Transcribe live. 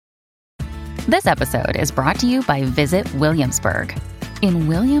This episode is brought to you by Visit Williamsburg. In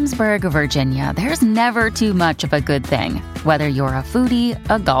Williamsburg, Virginia, there's never too much of a good thing. Whether you're a foodie,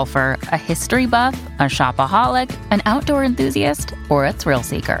 a golfer, a history buff, a shopaholic, an outdoor enthusiast, or a thrill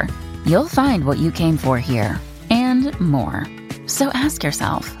seeker, you'll find what you came for here and more. So ask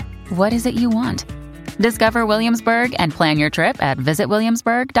yourself, what is it you want? Discover Williamsburg and plan your trip at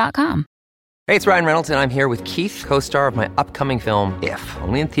visitwilliamsburg.com. Hey, it's Ryan Reynolds, and I'm here with Keith, co-star of my upcoming film, If,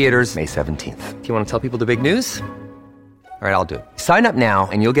 only in theaters May 17th. Do you want to tell people the big news? All right, I'll do it. Sign up now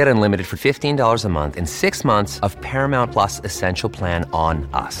and you'll get unlimited for $15 a month and 6 months of Paramount Plus Essential Plan on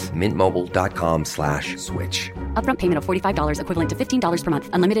us. MintMobile.com/switch. Upfront payment of $45 equivalent to $15 per month.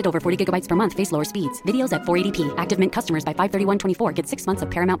 Unlimited over 40 gigabytes per month. Face lower speeds. Videos at 480p. Active Mint customers by 531.24 get 6 months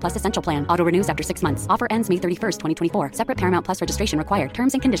of Paramount Plus Essential Plan. Auto renews after 6 months. Offer ends May 31st, 2024. Separate Paramount Plus registration required.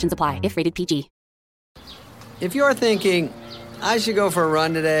 Terms and conditions apply if rated PG. If you're thinking, I should go for a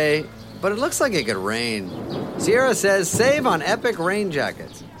run today, but it looks like it could rain, Sierra says save on epic rain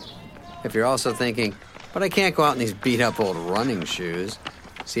jackets. If you're also thinking, but I can't go out in these beat-up old running shoes,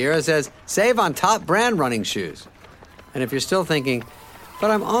 Sierra says save on top brand running shoes. And if you're still thinking,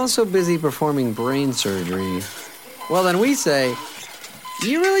 but I'm also busy performing brain surgery, well then we say,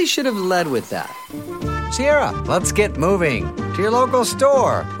 you really should have led with that. Sierra, let's get moving to your local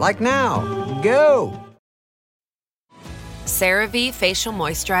store, like now. Go! CeraVe Facial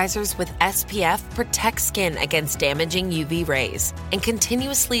Moisturizers with SPF protect skin against damaging UV rays and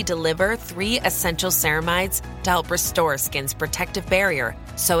continuously deliver 3 essential ceramides to help restore skin's protective barrier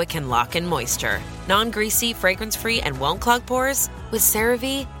so it can lock in moisture. Non-greasy, fragrance-free, and won't clog pores? With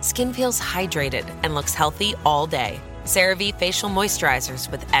CeraVe, skin feels hydrated and looks healthy all day. CeraVe Facial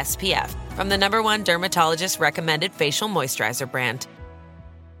Moisturizers with SPF from the #1 dermatologist-recommended facial moisturizer brand.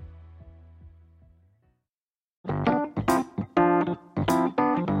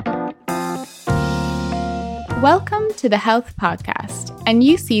 Welcome to the Health Podcast, a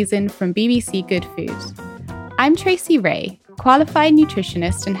new season from BBC Good Food. I'm Tracy Ray, qualified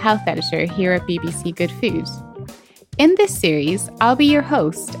nutritionist and health editor here at BBC Good Food. In this series, I'll be your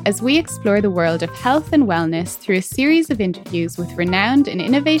host as we explore the world of health and wellness through a series of interviews with renowned and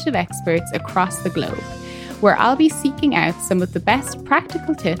innovative experts across the globe, where I'll be seeking out some of the best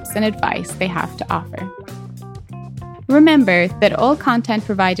practical tips and advice they have to offer. Remember that all content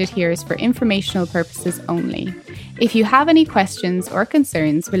provided here is for informational purposes only. If you have any questions or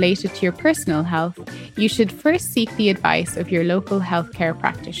concerns related to your personal health, you should first seek the advice of your local healthcare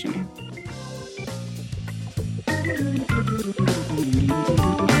practitioner.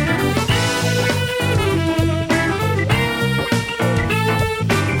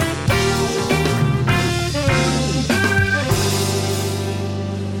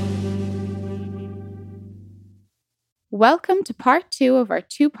 Welcome to part 2 of our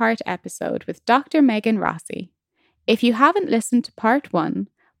 2-part episode with Dr. Megan Rossi. If you haven't listened to part 1,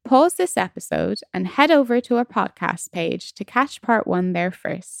 pause this episode and head over to our podcast page to catch part 1 there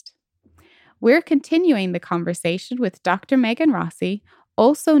first. We're continuing the conversation with Dr. Megan Rossi,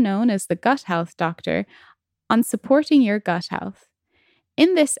 also known as the Gut Health Doctor, on supporting your gut health.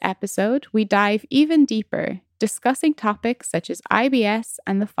 In this episode, we dive even deeper, discussing topics such as IBS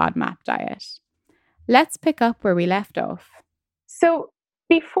and the FODMAP diet. Let's pick up where we left off. So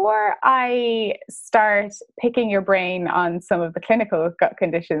before I start picking your brain on some of the clinical gut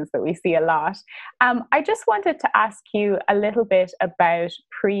conditions that we see a lot, I just wanted to ask you a little bit about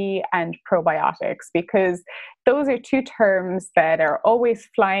pre and probiotics, because those are 2 terms that are always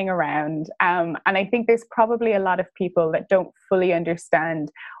flying around. And I think there's probably a lot of people that don't fully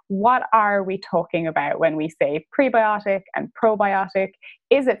understand what are we talking about when we say prebiotic and probiotic.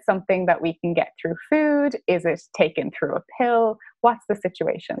 Is it something that we can get through food? Is it taken through a pill? What's the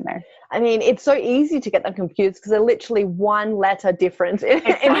situation there? I mean, it's so easy to get them confused because they're literally 1 letter difference in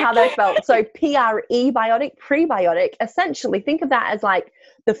how they're spelled. So prebiotic, prebiotic, essentially think of that as like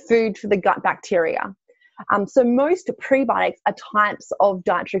the food for the gut bacteria. So most prebiotics are types of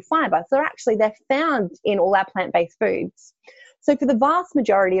dietary fiber. So they're found in all our plant-based foods. So for the vast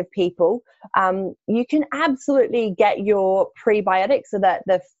majority of people, you can absolutely get your prebiotics, so that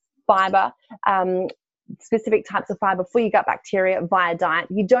the fiber, specific types of fiber for your gut bacteria via diet.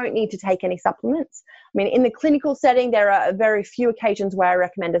 You don't need to take any supplements. I mean, in the clinical setting, there are very few occasions where I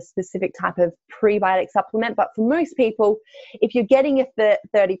recommend a specific type of prebiotic supplement. But for most people, if you're getting your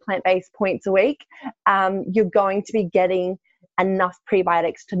 30 plant-based points a week, you're going to be getting enough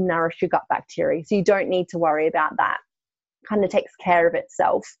prebiotics to nourish your gut bacteria. So you don't need to worry about that. kind of takes care of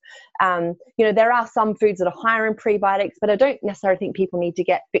itself. There are some foods that are higher in prebiotics, but I don't necessarily think people need to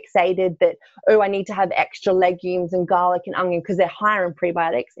get fixated that, I need to have extra legumes and garlic and onion because they're higher in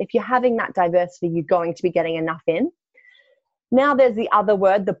prebiotics. If you're having that diversity, you're going to be getting enough in. Now there's the other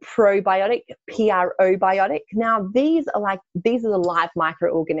word, the probiotic, probiotic. Now these are the live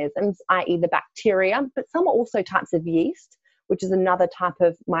microorganisms, i.e. the bacteria, but some are also types of yeast, which is another type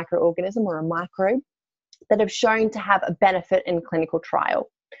of microorganism or a microbe that have shown to have a benefit in clinical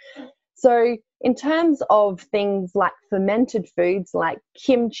trial. So in terms of things like fermented foods like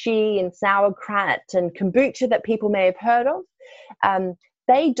kimchi and sauerkraut and kombucha that people may have heard of,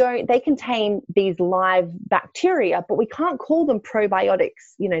 they contain these live bacteria, but we can't call them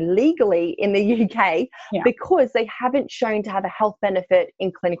probiotics, legally in the UK because they haven't shown to have a health benefit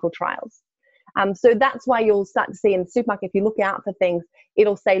in clinical trials. So that's why you'll start to see in the supermarket, if you look out for things,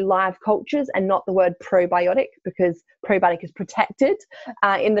 it'll say live cultures and not the word probiotic, because probiotic is protected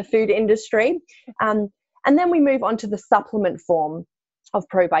in the food industry. And then we move on to the supplement form of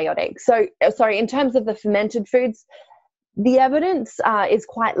probiotics. So, in terms of the fermented foods, the evidence is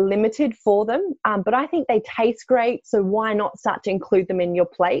quite limited for them, but I think they taste great, so why not start to include them in your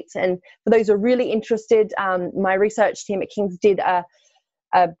plate? And for those who are really interested, my research team at King's did a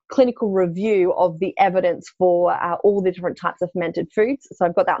clinical review of the evidence for all the different types of fermented foods. So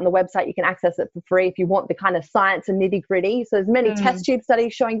I've got that on the website. You can access it for free if you want the kind of science and nitty gritty. So there's many test tube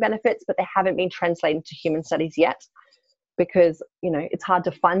studies showing benefits, but they haven't been translated to human studies yet, because it's hard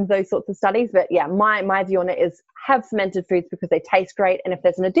to fund those sorts of studies. But yeah, my view on it is have fermented foods because they taste great, and if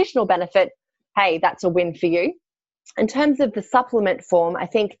there's an additional benefit, hey, that's a win for you. In terms of the supplement form, I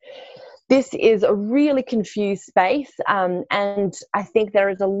think this is a really confused space, and I think there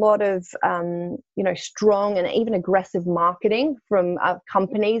is a lot of strong and even aggressive marketing from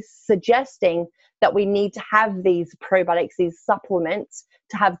companies suggesting that we need to have these probiotics, these supplements,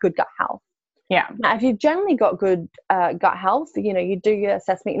 to have good gut health. Yeah. Now, if you've generally got good gut health, you do your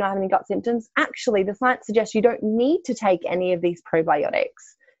assessment, you're not having any gut symptoms, actually the science suggests you don't need to take any of these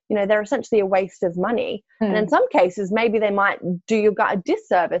probiotics. They're essentially a waste of money. And in some cases, maybe they might do your gut a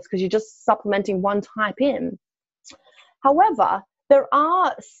disservice because you're just supplementing one type in. However, there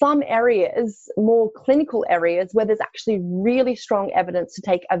are some areas, more clinical areas, where there's actually really strong evidence to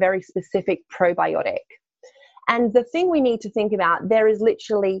take a very specific probiotic. And the thing we need to think about, there is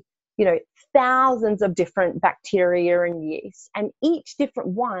literally thousands of different bacteria and yeast, and each different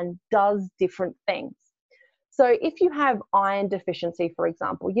one does different things. So if you have iron deficiency, for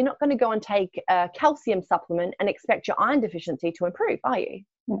example, you're not going to go and take a calcium supplement and expect your iron deficiency to improve, are you?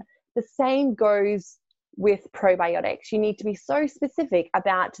 Yeah. The same goes with probiotics. You need to be so specific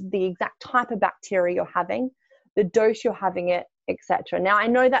about the exact type of bacteria you're having, the dose you're having it, etc. Now, I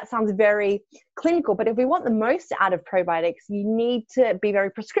know that sounds very clinical, but if we want the most out of probiotics, you need to be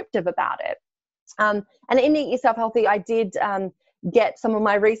very prescriptive about it. And in Eat Yourself Healthy, I did get some of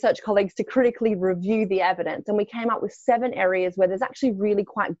my research colleagues to critically review the evidence, and we came up with 7 areas where there's actually really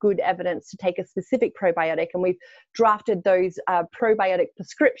quite good evidence to take a specific probiotic, and we've drafted those probiotic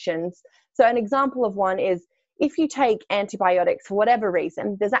prescriptions. So an example of one is, if you take antibiotics for whatever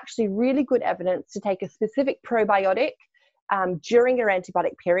reason, there's actually really good evidence to take a specific probiotic during your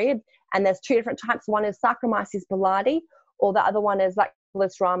antibiotic period. And there's 2 different types. One is Saccharomyces boulardii, or the other one is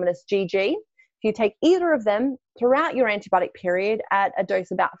Lactobacillus rhamnosus GG. If you take either of them throughout your antibiotic period at a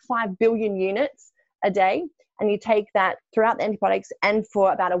dose of about 5 billion units a day, and you take that throughout the antibiotics and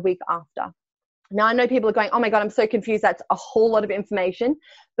for about a week after. Now, I know people are going, oh my God, I'm so confused. That's a whole lot of information.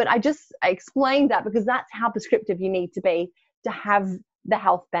 But I explained that because that's how prescriptive you need to be to have the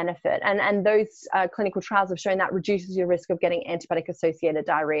health benefit. And those clinical trials have shown that reduces your risk of getting antibiotic-associated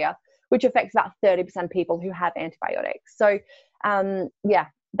diarrhea, which affects about 30% of people who have antibiotics. So,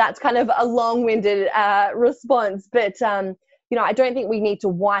 that's kind of a long-winded response. But, I don't think we need to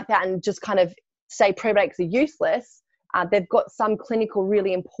wipe out and just kind of say probiotics are useless. They've got some clinical,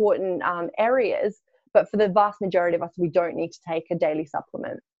 really important areas, but for the vast majority of us, we don't need to take a daily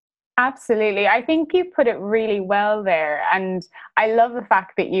supplement. Absolutely. I think you put it really well there. And I love the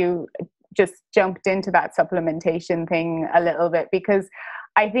fact that you just jumped into that supplementation thing a little bit, because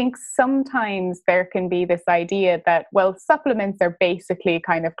I think sometimes there can be this idea that, well, supplements are basically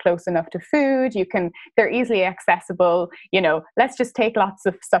kind of close enough to food. They're easily accessible, let's just take lots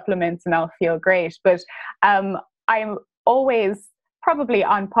of supplements and I'll feel great. But I'm always, probably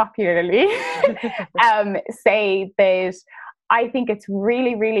unpopularly, say that I think it's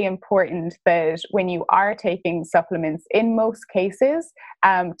really, really important that when you are taking supplements, in most cases,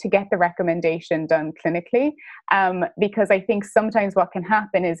 to get the recommendation done clinically, because I think sometimes what can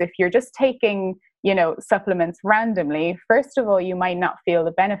happen is if you're just taking supplements randomly, first of all, you might not feel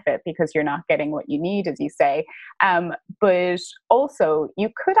the benefit because you're not getting what you need, as you say. But also you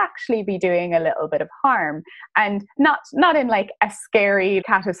could actually be doing a little bit of harm, and not in like a scary,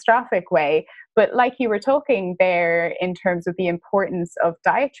 catastrophic way, but like you were talking there in terms of the importance of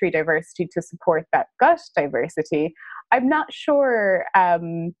dietary diversity to support that gut diversity. I'm not sure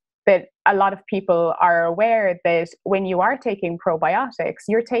that a lot of people are aware that when you are taking probiotics,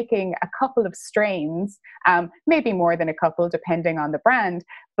 you're taking a couple of strains, maybe more than a couple, depending on the brand.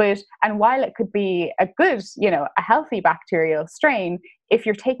 And while it could be a good, a healthy bacterial strain, if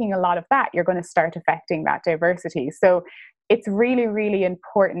you're taking a lot of that, you're going to start affecting that diversity. So it's really, really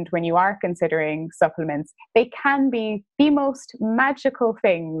important when you are considering supplements. They can be the most magical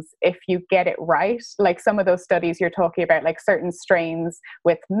things if you get it right. Like some of those studies you're talking about, like certain strains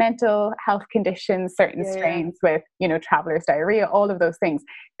with mental health conditions, certain strains with, traveler's diarrhea, all of those things,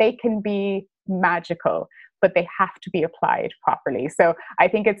 they can be magical, but they have to be applied properly. So I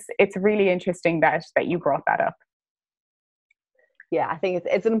think it's really interesting that you brought that up. Yeah, I think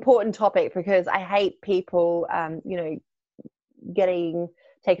it's an important topic because I hate people, getting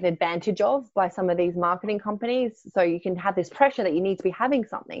taken advantage of by some of these marketing companies. So you can have this pressure that you need to be having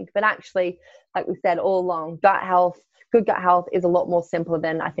something, but actually, like we said all along, good gut health is a lot more simpler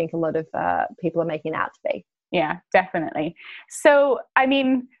than I think a lot of people are making it out to be. Yeah, definitely. So, I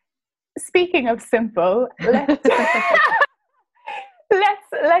mean, speaking of simple, let's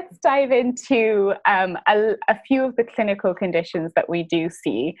dive into a few of the clinical conditions that we do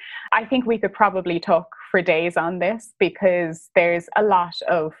see. I think we could probably talk for days on this because there's a lot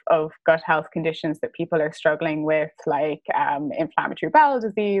of gut health conditions that people are struggling with, like inflammatory bowel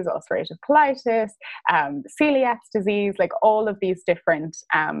disease, ulcerative colitis, celiac disease, like all of these different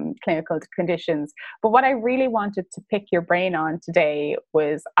clinical conditions. But what I really wanted to pick your brain on today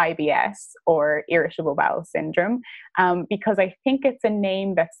was IBS, or irritable bowel syndrome, because I think it's a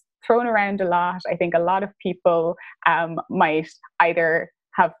name that's thrown around a lot. I think a lot of people might either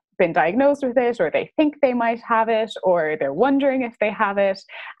have been diagnosed with it, or they think they might have it, or they're wondering if they have it.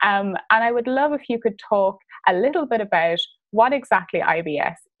 And I would love if you could talk a little bit about what exactly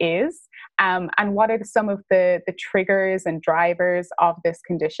IBS is, and what are some of the triggers and drivers of this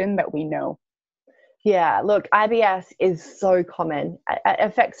condition that we know. Yeah, look, IBS is so common. It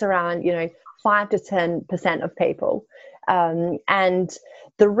affects around, 5 to 10% of people. And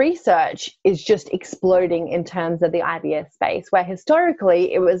the research is just exploding in terms of the IBS space, where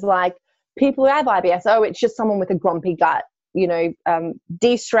historically it was like people who have IBS, it's just someone with a grumpy gut,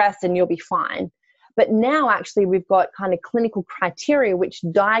 de-stress and you'll be fine. But now actually we've got kind of clinical criteria which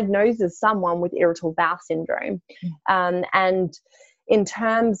diagnoses someone with irritable bowel syndrome. And in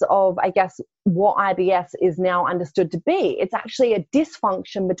terms of, I guess, what IBS is now understood to be, it's actually a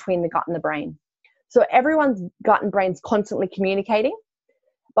dysfunction between the gut and the brain. So everyone's gut and brain's constantly communicating,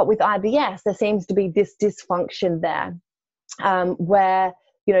 but with IBS, there seems to be this dysfunction there, where,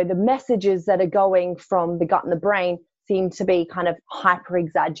 the messages that are going from the gut and the brain seem to be kind of hyper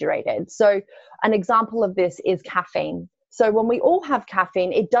exaggerated. So an example of this is caffeine. So when we all have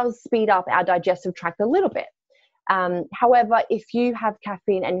caffeine, it does speed up our digestive tract a little bit. However, if you have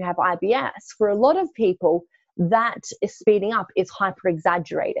caffeine and you have IBS, for a lot of people, that is speeding up is hyper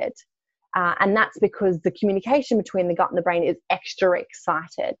exaggerated. And that's because the communication between the gut and the brain is extra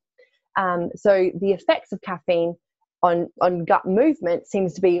excited. So the effects of caffeine on gut movement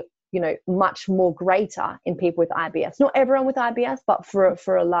seems to be, much more greater in people with IBS. Not everyone with IBS, but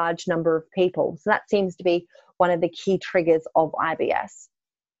for a large number of people. So that seems to be one of the key triggers of IBS.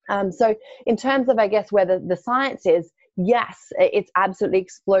 So in terms of, I guess, where the science is, yes, it's absolutely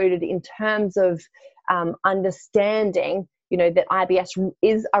exploded in terms of understanding, that IBS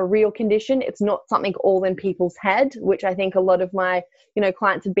is a real condition. It's not something all in people's head, which I think a lot of my,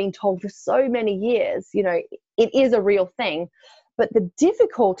 clients have been told for so many years, it is a real thing. But the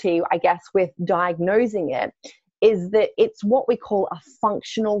difficulty, I guess, with diagnosing it is that it's what we call a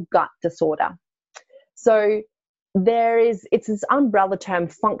functional gut disorder. So it's this umbrella term,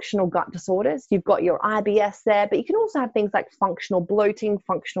 functional gut disorders. You've got your IBS there, but you can also have things like functional bloating,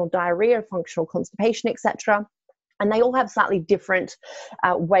 functional diarrhea, functional constipation, etc. And they all have slightly different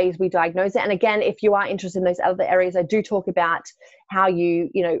ways we diagnose it. And again, if you are interested in those other areas, I do talk about how you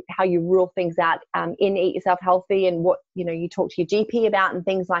rule things out in Eat Yourself Healthy, and what, you talk to your GP about and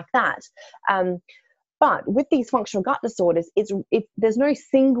things like that. But with these functional gut disorders, there's no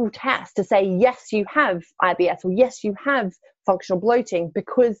single test to say, yes, you have IBS, or yes, you have functional bloating,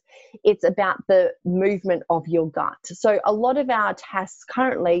 because it's about the movement of your gut. So a lot of our tests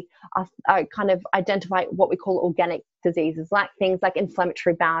currently are kind of identify what we call organic diseases, like things like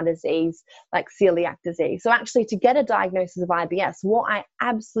inflammatory bowel disease, like celiac disease. So actually, to get a diagnosis of IBS, what I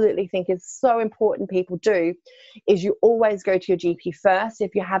absolutely think is so important people do is you always go to your GP first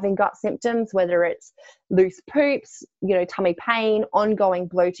if you're having gut symptoms, whether it's loose poops, tummy pain, ongoing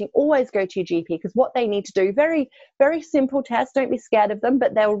bloating. Always go to your GP, because what they need to do, very, very simple tests, don't be scared of them,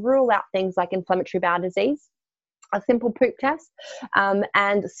 but they'll rule out things like inflammatory bowel disease, a simple poop test,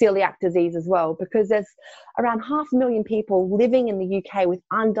 and celiac disease as well, because there's around 500,000 people living in the UK with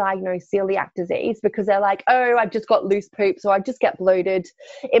undiagnosed celiac disease, because they're like, oh, I've just got loose poop, so I just get bloated,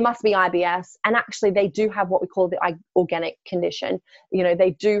 it must be IBS. And actually they do have what we call the organic condition.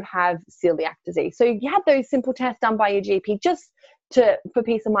 They do have celiac disease. So you have those simple tests done by your GP just for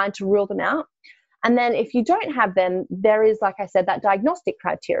peace of mind, to rule them out. And then if you don't have them, there is, like I said, that diagnostic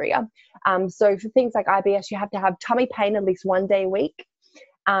criteria. So for things like IBS, you have to have tummy pain at least 1 day a week.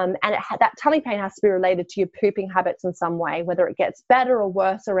 And that tummy pain has to be related to your pooping habits in some way, whether it gets better or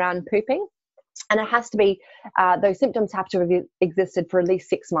worse around pooping. And it has to be, those symptoms have to have existed for at least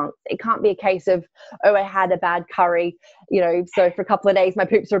 6 months. It can't be a case of, oh, I had a bad curry, so for a couple of days my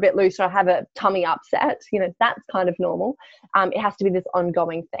poops are a bit loose, or I have a tummy upset. That's kind of normal. It has to be this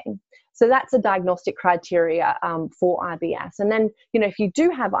ongoing thing. So that's a diagnostic criteria for IBS. And then, if you do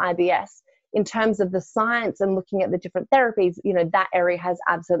have IBS, in terms of the science and looking at the different therapies, that area has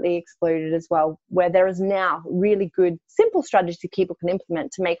absolutely exploded as well, where there is now really good, simple strategies people can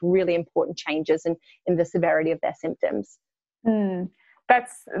implement to make really important changes in the severity of their symptoms.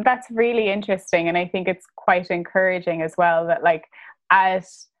 That's really interesting. And I think it's quite encouraging as well that, like,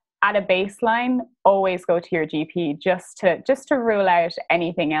 at a baseline, always go to your GP just to rule out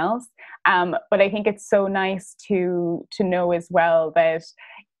anything else. But I think it's so nice to know as well that,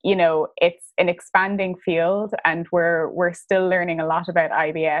 it's an expanding field, and we're still learning a lot about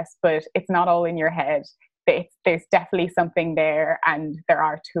IBS, but it's not all in your head. There's definitely something there, and there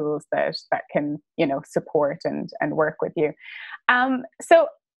are tools that can, support and work with you. So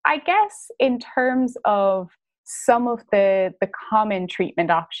I guess in terms of some of the common treatment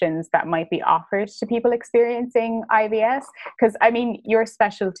options that might be offered to people experiencing IBS, because your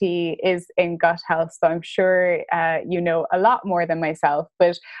specialty is in gut health, so I'm sure you know a lot more than myself.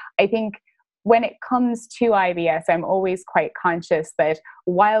 But I think when it comes to IBS, I'm always quite conscious that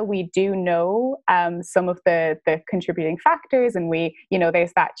while we do know some of the contributing factors, and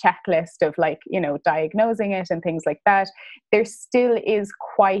there's that checklist of diagnosing it and things like that, there still is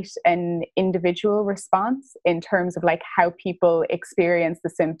quite an individual response in terms of how people experience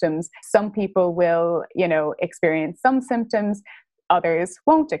the symptoms. Some people will, experience some symptoms, others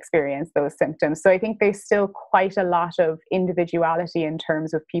won't experience those symptoms. So I think there's still quite a lot of individuality in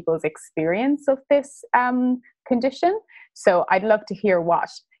terms of people's experience of this condition. So I'd love to hear what,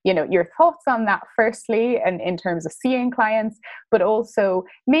 your thoughts on that firstly, and in terms of seeing clients, but also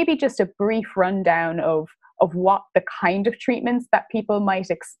maybe just a brief rundown of what the kind of treatments that people might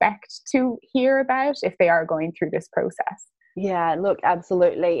expect to hear about if they are going through this process. Yeah, look,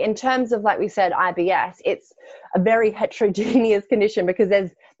 absolutely. In terms of, like we said, IBS, it's a very heterogeneous condition, because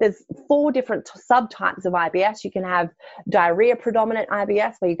there's 4 different subtypes of IBS. You can have diarrhea predominant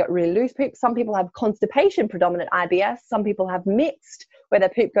IBS, where you've got really loose poop. Some people have constipation predominant IBS. Some people have mixed, where their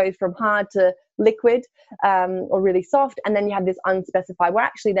poop goes from hard to liquid or really soft. And then you have this unspecified, where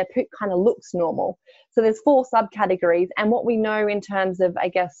actually their poop kind of looks normal. So there's 4 subcategories. And what we know in terms of, I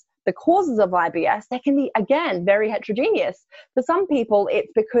guess, the causes of IBS, they can be, again, very heterogeneous. For some people,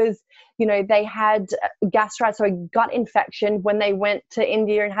 it's because, they had gastritis, so a gut infection when they went to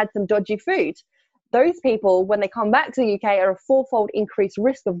India and had some dodgy food. Those people, when they come back to the UK, are a 4-fold increased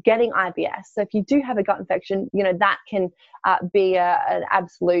risk of getting IBS. So if you do have a gut infection, that can be an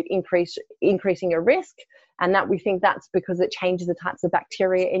absolute increasing your risk. And that we think that's because it changes the types of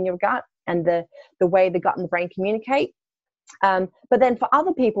bacteria in your gut and the way the gut and the brain communicate. But then for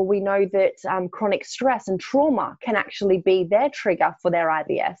other people, we know that chronic stress and trauma can actually be their trigger for their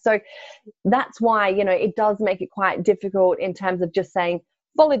IBS. So that's why, it does make it quite difficult in terms of just saying,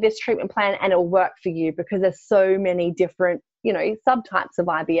 follow this treatment plan and it'll work for you, because there's so many different, subtypes of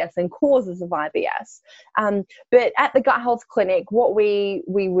IBS and causes of IBS. But at the Gut Health Clinic, what we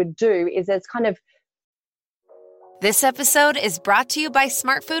would do is there's kind of... This episode is brought to you by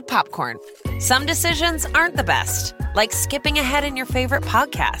Smart Food Popcorn. Some decisions aren't the best, like skipping ahead in your favorite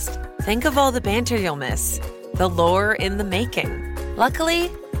podcast. Think of all the banter you'll miss, the lore in the making.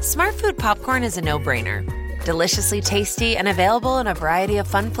 Luckily, Smart Food Popcorn is a no-brainer. Deliciously tasty and available in a variety of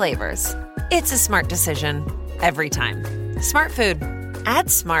fun flavors. It's a smart decision every time. Smart food.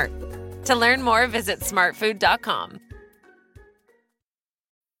 Add smart. To learn more, visit smartfood.com.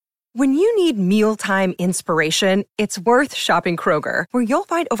 When you need mealtime inspiration, it's worth shopping Kroger, where you'll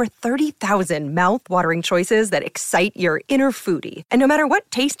find over 30,000 mouth-watering choices that excite your inner foodie. And no matter what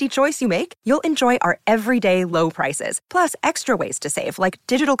tasty choice you make, you'll enjoy our everyday low prices, plus extra ways to save, like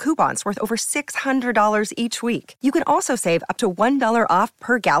digital coupons worth over $600 each week. You can also save up to $1 off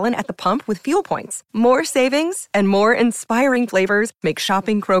per gallon at the pump with fuel points. More savings and more inspiring flavors make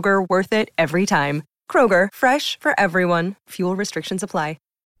shopping Kroger worth it every time. Kroger, fresh for everyone. Fuel restrictions apply.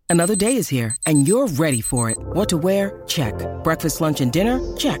 Another day is here, and you're ready for it. What to wear? Check. Breakfast, lunch, and dinner?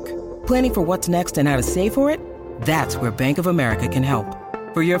 Check. Planning for what's next and how to save for it? That's where Bank of America can help.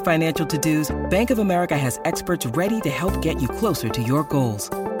 For your financial to-dos, Bank of America has experts ready to help get you closer to your goals.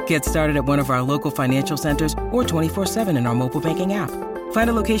 Get started at one of our local financial centers or 24/7 in our mobile banking app. Find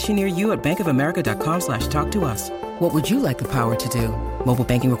a location near you at bankofamerica.com/talktous. What would you like the power to do? Mobile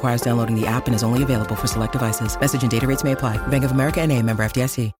banking requires downloading the app and is only available for select devices. Message and data rates may apply. Bank of America N.A., member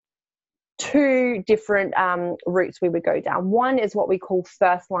FDIC. Two different routes we would go down. One is what we call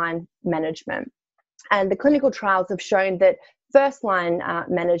first-line management. And the clinical trials have shown that first-line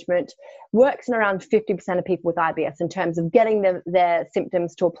management works in around 50% of people with IBS in terms of getting their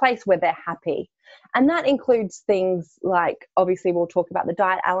symptoms to a place where they're happy. And that includes things like, obviously we'll talk about the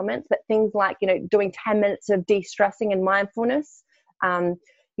diet elements, but things like, doing 10 minutes of de-stressing and mindfulness,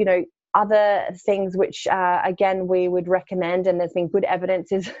 other things which, again, we would recommend, and there's been good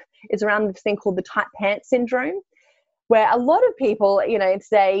evidence, is around this thing called the tight pants syndrome, where a lot of people,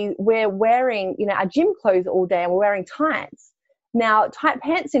 today we're wearing, our gym clothes all day and we're wearing tights. Now, tight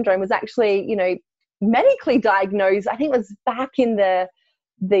pants syndrome was actually, medically diagnosed, I think it was back in the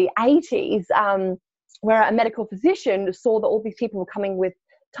 80s, where a medical physician saw that all these people were coming with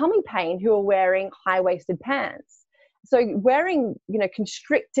tummy pain who were wearing high-waisted pants. So wearing,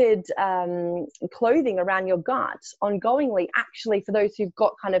 constricted clothing around your gut ongoingly, actually, for those who've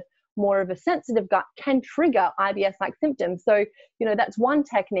got kind of more of a sensitive gut, can trigger IBS-like symptoms. So, that's one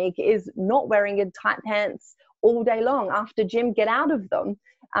technique, is not wearing your tight pants all day long. After gym, get out of them.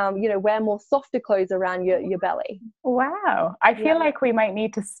 Wear more softer clothes around your belly. Wow. I feel like we might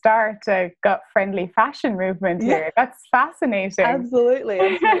need to start a gut-friendly fashion movement here. That's fascinating. Absolutely.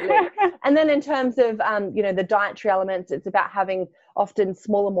 And then in terms of, the dietary elements, it's about having often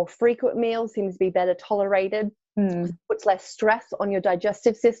smaller, more frequent meals, seems to be better tolerated. Puts less stress on your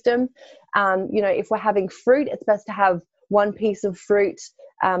digestive system. If we're having fruit, it's best to have one piece of fruit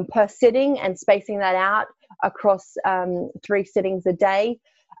per sitting, and spacing that out across 3 sittings a day.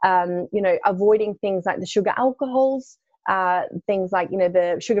 Avoiding things like the sugar alcohols, things like,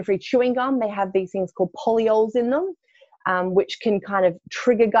 the sugar-free chewing gum. They have these things called polyols in them, which can kind of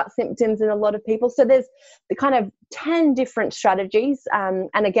trigger gut symptoms in a lot of people. So there's the kind of 10 different strategies.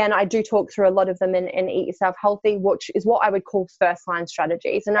 And again, I do talk through a lot of them in Eat Yourself Healthy, which is what I would call first-line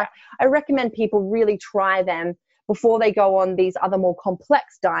strategies. And I recommend people really try them before they go on these other more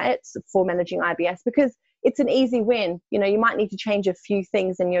complex diets for managing IBS, because it's an easy win. You might need to change a few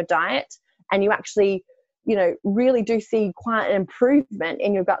things in your diet, and you actually, really do see quite an improvement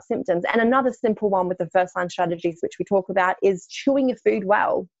in your gut symptoms. And another simple one with the first line strategies, which we talk about, is chewing your food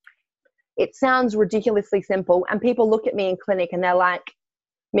well. It sounds ridiculously simple, and people look at me in clinic and they're like,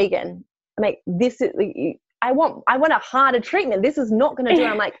 Megan, I want a harder treatment. This is not going to do it.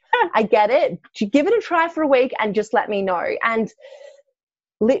 I'm like, I get it. Give it a try for a week and just let me know. And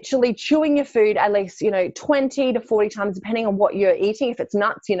literally chewing your food at least, 20 to 40 times, depending on what you're eating. If it's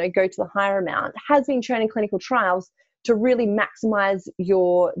nuts, go to the higher amount, has been shown in clinical trials to really maximize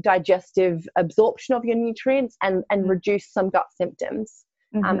your digestive absorption of your nutrients and reduce some gut symptoms.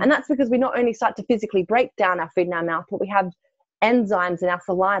 And that's because we not only start to physically break down our food in our mouth, but we have enzymes in our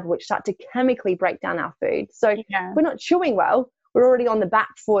saliva which start to chemically break down our food. So if we're not chewing well, we're already on the back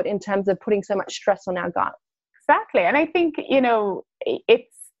foot in terms of putting so much stress on our gut. Exactly. And I think,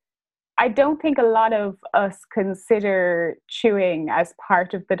 I don't think a lot of us consider chewing as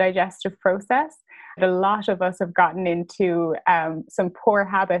part of the digestive process. A lot of us have gotten into some poor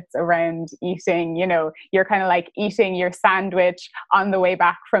habits around eating. You're kind of like eating your sandwich on the way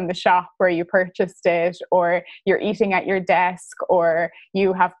back from the shop where you purchased it, or you're eating at your desk, or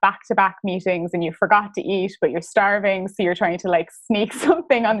you have back-to-back meetings and you forgot to eat, but you're starving, so you're trying to sneak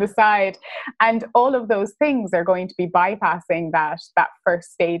something on the side. And all of those things are going to be bypassing that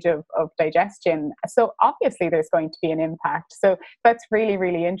first stage of digestion. So obviously there's going to be an impact. So that's really,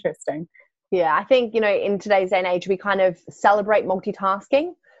 really interesting. Yeah, I think, in today's day and age, we kind of celebrate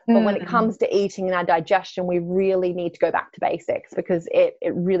multitasking, but when it comes to eating and our digestion, we really need to go back to basics, because it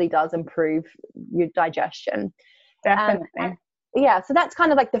really does improve your digestion. Definitely. Yeah, so that's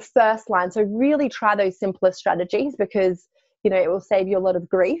kind of like the first line. So really try those simpler strategies because, it will save you a lot of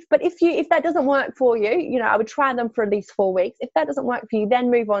grief. But if that doesn't work for you, I would try them for at least 4 weeks. If that doesn't work for you, then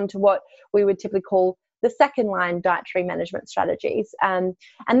move on to what we would typically call the second line dietary management strategies. And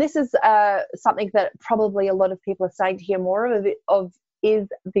this is something that probably a lot of people are starting to hear more of is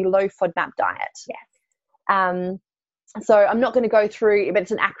the low FODMAP diet. Yes. So I'm not going to go through, but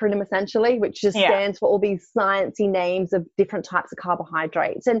it's an acronym essentially, which just stands for all these sciencey names of different types of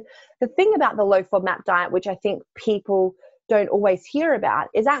carbohydrates. And the thing about the low FODMAP diet, which I think people don't always hear about,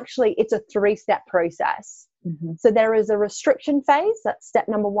 is actually it's a 3-step process. Mm-hmm. So there is a restriction phase, that's step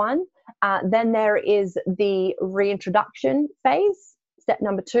number 1. Then there is the reintroduction phase, step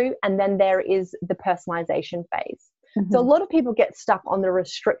number 2. And then there is the personalization phase. Mm-hmm. So a lot of people get stuck on the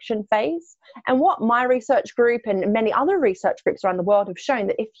restriction phase. And what my research group and many other research groups around the world have shown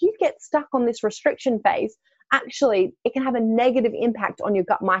that if you get stuck on this restriction phase, actually it can have a negative impact on your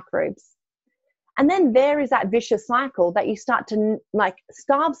gut microbes. And then there is that vicious cycle that you start to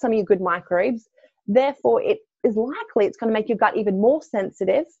starve some of your good microbes. Therefore, it is likely it's going to make your gut even more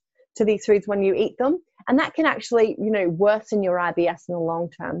sensitive to these foods when you eat them. And that can actually, worsen your IBS in the long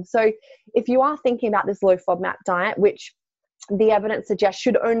term. So if you are thinking about this low FODMAP diet, which the evidence suggests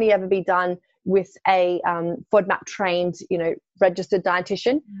should only ever be done with a FODMAP trained, registered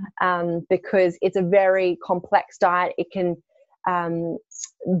dietitian, because it's a very complex diet. It can,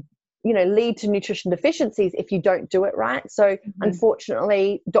 lead to nutrition deficiencies if you don't do it right. So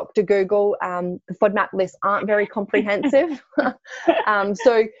unfortunately, Dr. Google, the FODMAP lists aren't very comprehensive.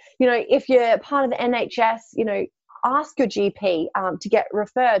 So, if you're part of the NHS, ask your GP to get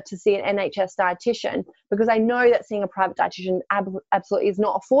referred to see an NHS dietitian, because I know that seeing a private dietitian absolutely is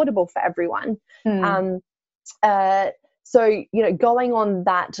not affordable for everyone. So, going on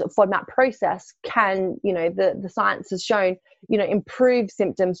that FODMAP process can, the science has shown, improve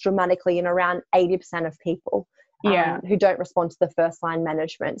symptoms dramatically in around 80% of people who don't respond to the first line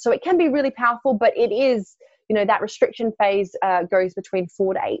management. So it can be really powerful, but it is, that restriction phase goes between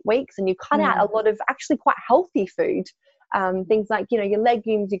 4 to 8 weeks, and you cut out a lot of actually quite healthy food, things like, your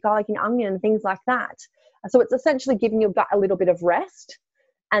legumes, your garlic and onion, and things like that. So it's essentially giving your gut a little bit of rest.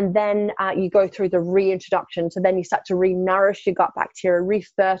 And then you go through the reintroduction. So then you start to re-nourish your gut bacteria,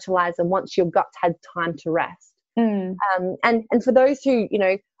 re-fertilize them once your gut's had time to rest. And for those who,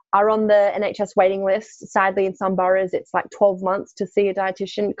 are on the NHS waiting list, sadly in some boroughs, it's like 12 months to see a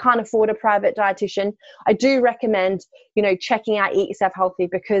dietitian, can't afford a private dietitian. I do recommend, checking out Eat Yourself Healthy,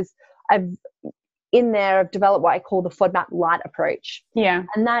 because I've developed what I call the FODMAP light approach. Yeah.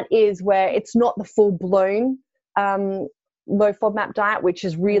 And that is where it's not the full blown, low FODMAP diet, which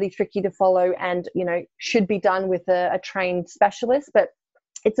is really tricky to follow and, should be done with a trained specialist. But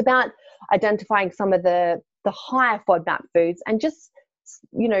it's about identifying some of the higher FODMAP foods and just,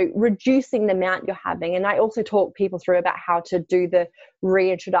 reducing the amount you're having. And I also talk people through about how to do the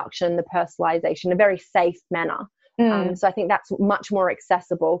reintroduction, the personalization in a very safe manner. So I think that's much more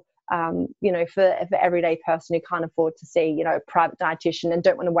accessible, for everyday person who can't afford to see, a private dietitian and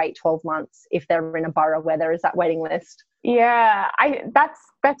don't want to wait 12 months if they're in a borough where there is that waiting list. Yeah,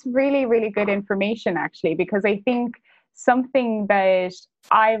 that's really, really good information, actually, because I think something that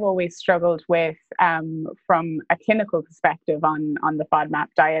I've always struggled with from a clinical perspective on the FODMAP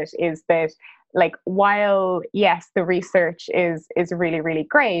diet is that, while, yes, the research is really, really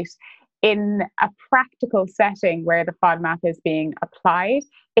great, in a practical setting where the FODMAP is being applied,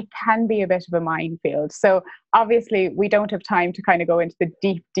 it can be a bit of a minefield. So obviously we don't have time to kind of go into the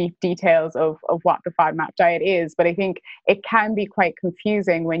deep details of what the FODMAP diet is, but I think it can be quite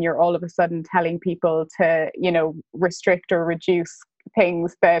confusing when you're all of a sudden telling people to, restrict or reduce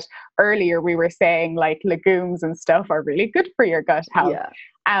things that earlier we were saying, like legumes and stuff, are really good for your gut health.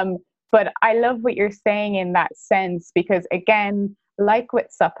 Yeah. But I love what you're saying in that sense, because again, like with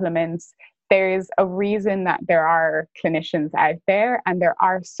supplements, there's a reason that there are clinicians out there, and there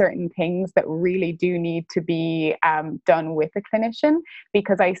are certain things that really do need to be done with a clinician,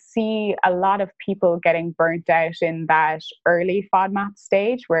 because I see a lot of people getting burnt out in that early FODMAP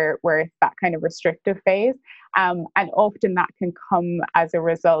stage where it's that kind of restrictive phase. And often that can come as a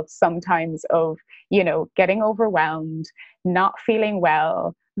result sometimes of, getting overwhelmed, not feeling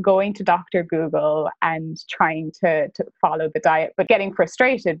well, going to Dr. Google and trying to follow the diet, but getting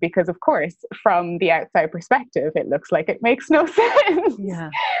frustrated because, of course, from the outside perspective, it looks like it makes no sense. Yeah,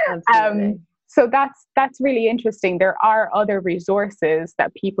 absolutely. So that's really interesting. There are other resources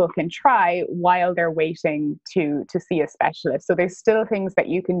that people can try while they're waiting to see a specialist. So there's still things that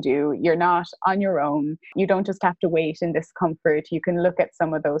you can do. You're not on your own. You don't just have to wait in discomfort. You can look at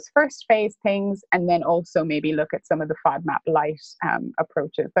some of those first phase things, and then also maybe look at some of the FODMAP light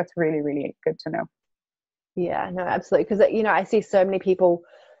approaches. That's really, really good to know. Yeah, no, absolutely. Because, I see so many people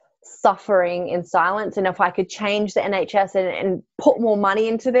suffering in silence. And if I could change the NHS and put more money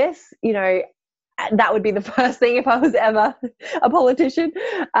into this, that would be the first thing if I was ever a politician.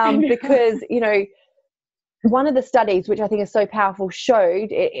 Because, one of the studies, which I think is so powerful,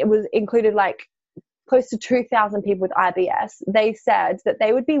 showed it was included like close to 2,000 people with IBS. They said that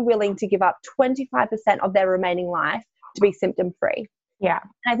they would be willing to give up 25% of their remaining life to be symptom-free. Yeah.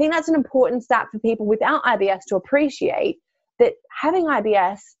 And I think that's an important stat for people without IBS to appreciate, that having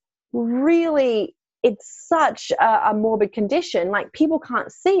IBS really, it's such a morbid condition. Like, people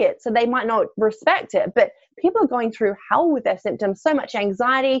can't see it, so they might not respect it, but people are going through hell with their symptoms, so much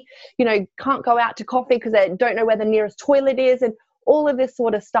anxiety, can't go out to coffee because they don't know where the nearest toilet is, and all of this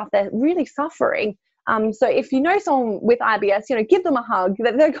sort of stuff. They're really suffering. So if you know someone with IBS, give them a hug.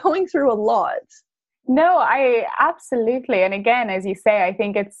 They're going through a lot. No, I absolutely. And again, as you say, I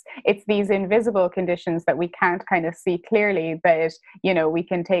think it's these invisible conditions that we can't kind of see clearly that, we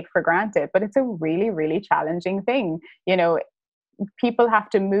can take for granted, but it's a really, really challenging thing. People have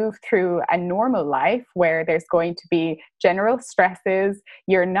to move through a normal life where there's going to be general stresses.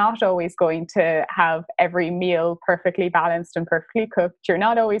 You're not always going to have every meal perfectly balanced and perfectly cooked. You're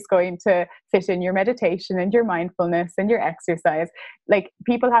not always going to fit in your meditation and your mindfulness and your exercise. Like,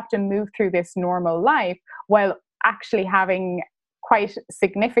 people have to move through this normal life while actually having quite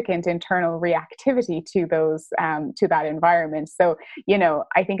significant internal reactivity to those to that environment. So,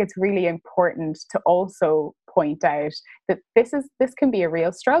 I think it's really important to also point out that this can be a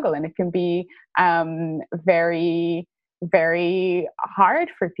real struggle, and it can be very, very hard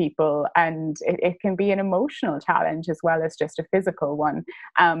for people, and it can be an emotional challenge as well as just a physical one.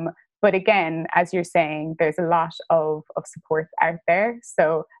 But again, as you're saying, there's a lot of support out there.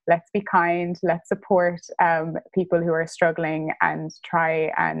 So let's be kind, let's support people who are struggling and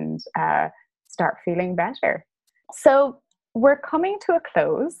try and start feeling better. So we're coming to a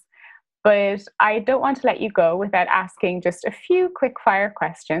close, but I don't want to let you go without asking just a few quick fire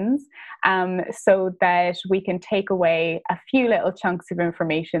questions so that we can take away a few little chunks of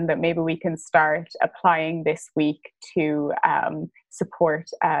information that maybe we can start applying this week to support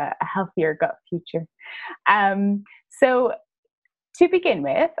a healthier gut future. So to begin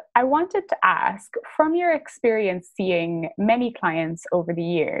with, I wanted to ask, from your experience seeing many clients over the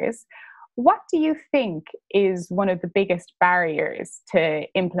years, what do you think is one of the biggest barriers to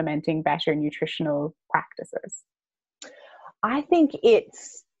implementing better nutritional practices? I think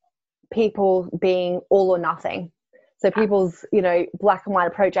it's people being all or nothing. So people's, black and white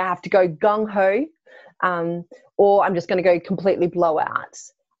approach, I have to go gung-ho, or I'm just going to go completely blowout.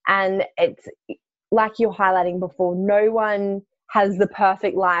 And it's like you're highlighting before, no one has the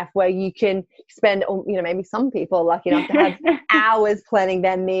perfect life where you can spend, maybe some people are lucky enough to have hours planning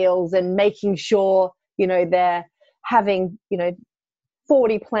their meals and making sure, they're having,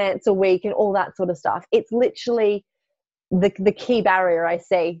 40 plants a week and all that sort of stuff. It's literally the key barrier I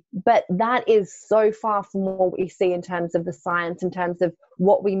see. But that is so far from what we see in terms of the science, in terms of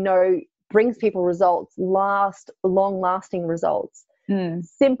what we know brings people results, long-lasting results.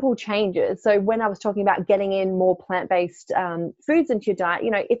 Simple changes. So when I was talking about getting in more plant-based foods into your diet,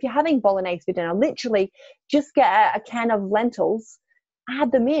 if you're having bolognese for dinner, literally just get a can of lentils,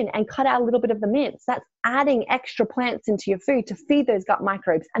 add them in and cut out a little bit of the mince. That's adding extra plants into your food to feed those gut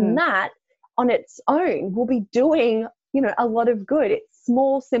microbes. And that on its own will be doing, a lot of good. It's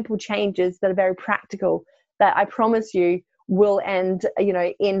small, simple changes that are very practical that I promise you will end,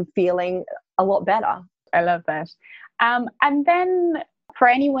 in feeling a lot better. I love that. And then for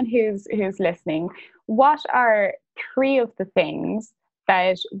anyone who's listening, what are 3 of the things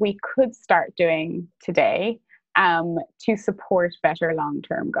that we could start doing today to support better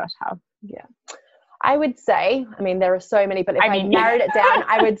long-term gut health? Yeah. I would say, there are so many, but if I narrowed it down,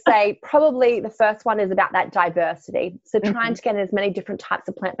 I would say probably the first one is about that diversity. So trying to get in as many different types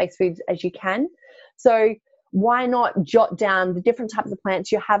of plant-based foods as you can. So why not jot down the different types of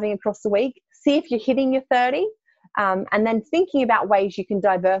plants you're having across the week? See if you're hitting your 30. And then thinking about ways you can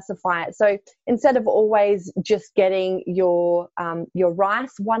diversify it. So instead of always just getting your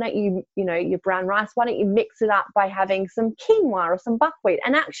rice, why don't you, your brown rice, why don't you mix it up by having some quinoa or some buckwheat?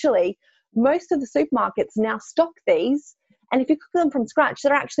 And actually, most of the supermarkets now stock these. And if you cook them from scratch,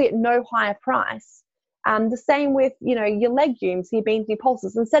 they're actually at no higher price. The same with, your legumes, your beans, your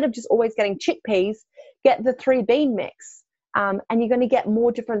pulses. Instead of just always getting chickpeas, get the 3-bean mix. And you're going to get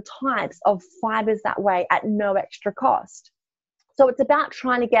more different types of fibers that way at no extra cost. So it's about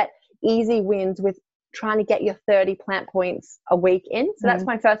trying to get easy wins with trying to get your 30 plant points a week in. So that's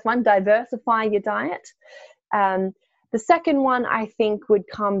my first one, diversify your diet. The second one, I think, would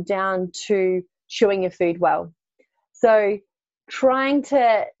come down to chewing your food well. So trying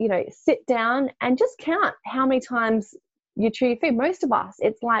to, sit down and just count how many times you chew your food. Most of us,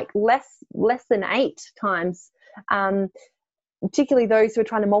 it's like less than 8 times, particularly those who are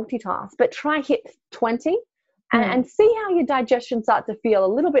trying to multitask. But try hit 20 and see how your digestion starts to feel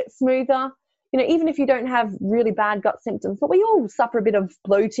a little bit smoother. Even if you don't have really bad gut symptoms, but we all suffer a bit of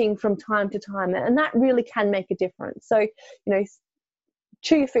bloating from time to time, and that really can make a difference. So,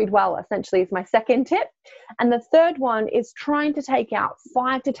 chew your food well, essentially, is my second tip. And the third one is trying to take out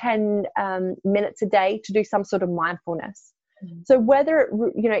 5 to 10 minutes a day to do some sort of mindfulness. So whether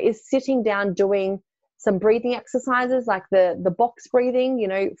it, is sitting down doing some breathing exercises like the box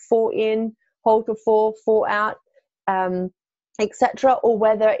breathing, 4 in, hold for 4, 4 out, etc., or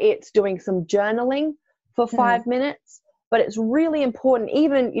whether it's doing some journaling for 5 minutes. But it's really important,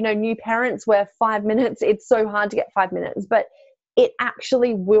 even, new parents where 5 minutes, it's so hard to get 5 minutes, but it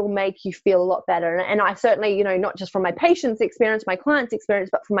actually will make you feel a lot better. And I certainly, not just from my patients' experience, my clients' experience,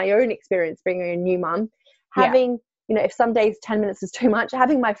 but from my own experience being a new mum, having, if some days 10 minutes is too much,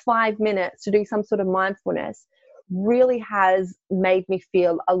 having my 5 minutes to do some sort of mindfulness really has made me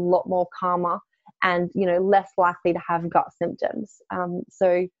feel a lot more calmer and, less likely to have gut symptoms.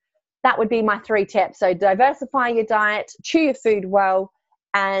 So that would be my 3 tips. So diversify your diet, chew your food well,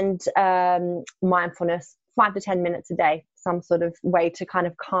 and mindfulness, 5 to 10 minutes a day, some sort of way to kind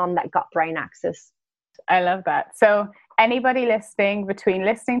of calm that gut-brain axis. I love that. So anybody listening, between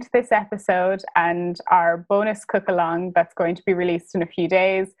listening to this episode and our bonus cook along that's going to be released in a few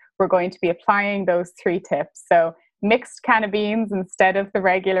days, we're going to be applying those 3 tips. So mixed can of beans instead of the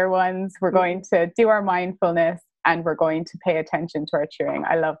regular ones. We're going to do our mindfulness, and we're going to pay attention to our chewing.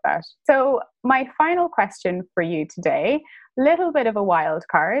 I love that. So my final question for you today, little bit of a wild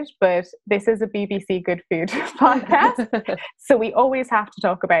card, but this is a BBC Good Food podcast. So we always have to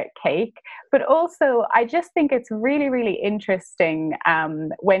talk about cake. But also, I just think it's really, really interesting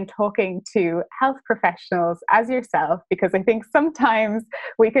when talking to health professionals as yourself, because I think sometimes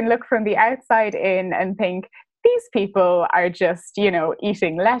we can look from the outside in and think, these people are just,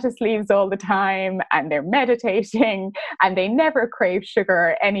 eating lettuce leaves all the time, and they're meditating, and they never crave sugar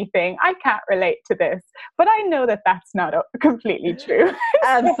or anything. I can't relate to this, but I know that that's not completely true.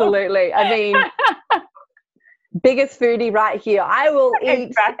 Absolutely. I mean, biggest foodie right here. I will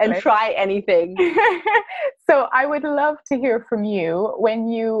eat and try anything. So I would love to hear from you when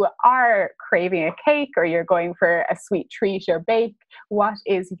you are craving a cake or you're going for a sweet treat or bake. What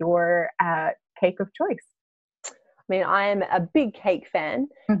is your cake of choice? I mean, I am a big cake fan,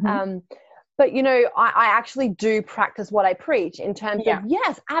 but, I actually do practice what I preach in terms of,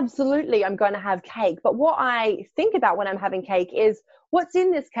 yes, absolutely, I'm going to have cake. But what I think about when I'm having cake is what's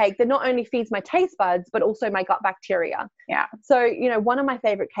in this cake that not only feeds my taste buds, but also my gut bacteria. Yeah. So, one of my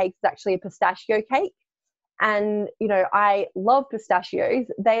favorite cakes is actually a pistachio cake. And, I love pistachios.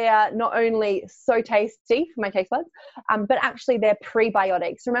 They are not only so tasty for my taste buds, but actually they're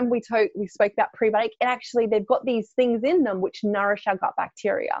prebiotics. Remember we spoke about prebiotic? They've got these things in them which nourish our gut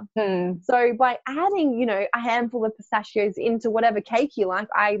bacteria. So by adding, a handful of pistachios into whatever cake you like,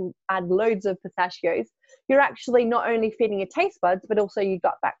 I add loads of pistachios, you're actually not only feeding your taste buds, but also your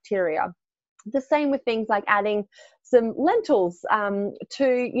gut bacteria. The same with things like adding some lentils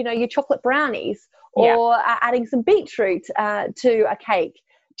to, your chocolate brownies, or adding some beetroot to a cake.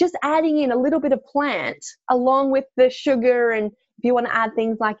 Just adding in a little bit of plant along with the sugar, and if you want to add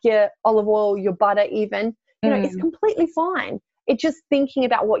things like your olive oil, your butter even, it's completely fine. It's just thinking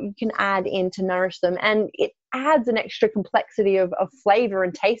about what you can add in to nourish them. And it adds an extra complexity of flavor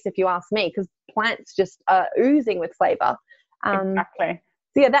and taste, if you ask me, because plants just are oozing with flavor. Exactly.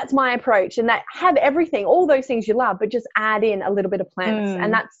 So that's my approach, and that have everything, all those things you love, but just add in a little bit of plants.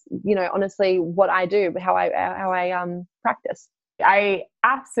 And that's, honestly what I do, how I practice. I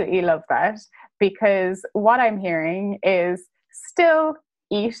absolutely love that, because what I'm hearing is still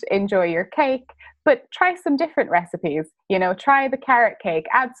enjoy your cake, but try some different recipes. Try the carrot cake,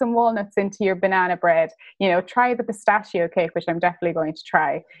 add some walnuts into your banana bread, try the pistachio cake, which I'm definitely going to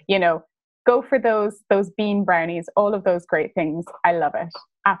try, go for those bean brownies, all of those great things. I love it.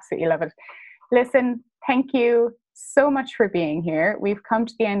 Absolutely love it. Listen, thank you so much for being here. We've come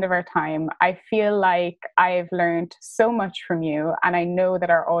to the end of our time. I feel like I've learned so much from you, and I know that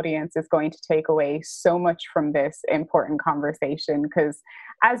our audience is going to take away so much from this important conversation, because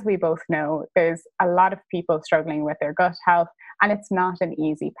as we both know, there's a lot of people struggling with their gut health, and it's not an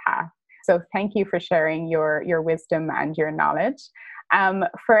easy path. So thank you for sharing your wisdom and your knowledge.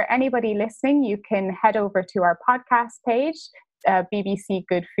 For anybody listening, you can head over to our podcast page,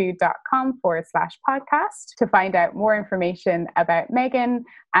 bbcgoodfood.com/podcast, to find out more information about Megan.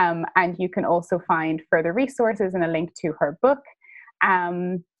 And you can also find further resources and a link to her book.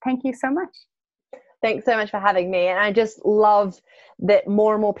 Thank you so much. Thanks so much for having me. And I just love that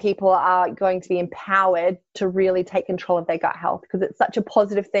more and more people are going to be empowered to really take control of their gut health, because it's such a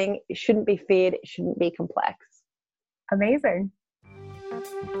positive thing. It shouldn't be feared. It shouldn't be complex. Amazing.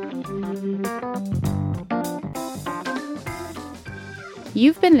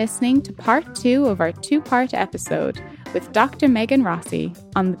 You've been listening to part 2 of our 2-part episode with Dr. Megan Rossi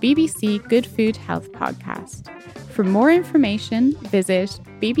on the BBC Good Food Health podcast. For more information, visit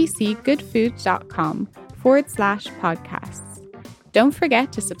bbcgoodfood.com/podcasts. Don't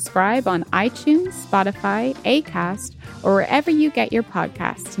forget to subscribe on iTunes, Spotify, Acast, or wherever you get your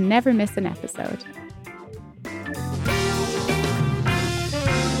podcasts to never miss an episode.